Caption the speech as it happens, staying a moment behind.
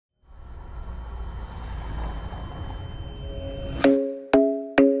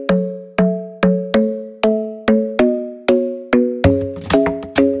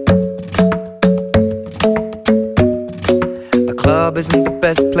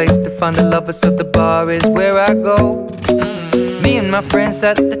place to find a lover, so the bar is where I go. Me and my friends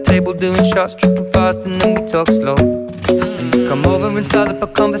at the table doing shots, tripping fast, and then we talk slow. And you come over and start up a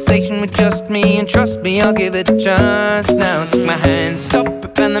conversation with just me, and trust me, I'll give it a chance. Now take my hand, stop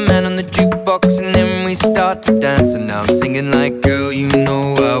it, and the man on the jukebox, and then we start to dance. And now I'm singing like, girl, you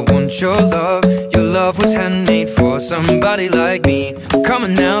know I want your love. Your love was handmade for somebody like me. Come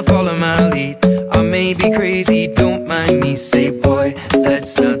on now, follow my lead. I may be crazy, don't mind me. Say, boy,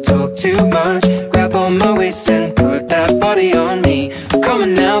 let's not talk too much. Grab on my waist and put that body on me. Come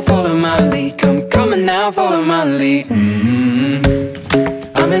on now, follow my lead. Come on now, follow my lead.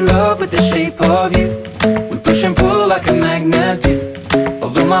 I'm in love with the shape of you. We push and pull like a magnet do.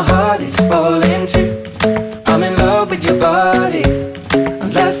 Although my heart is falling too, I'm in love with your body.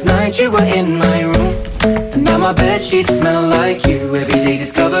 And last night you were in my room, and now my bedsheets smell like you. Every day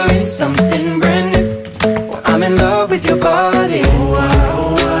discovering something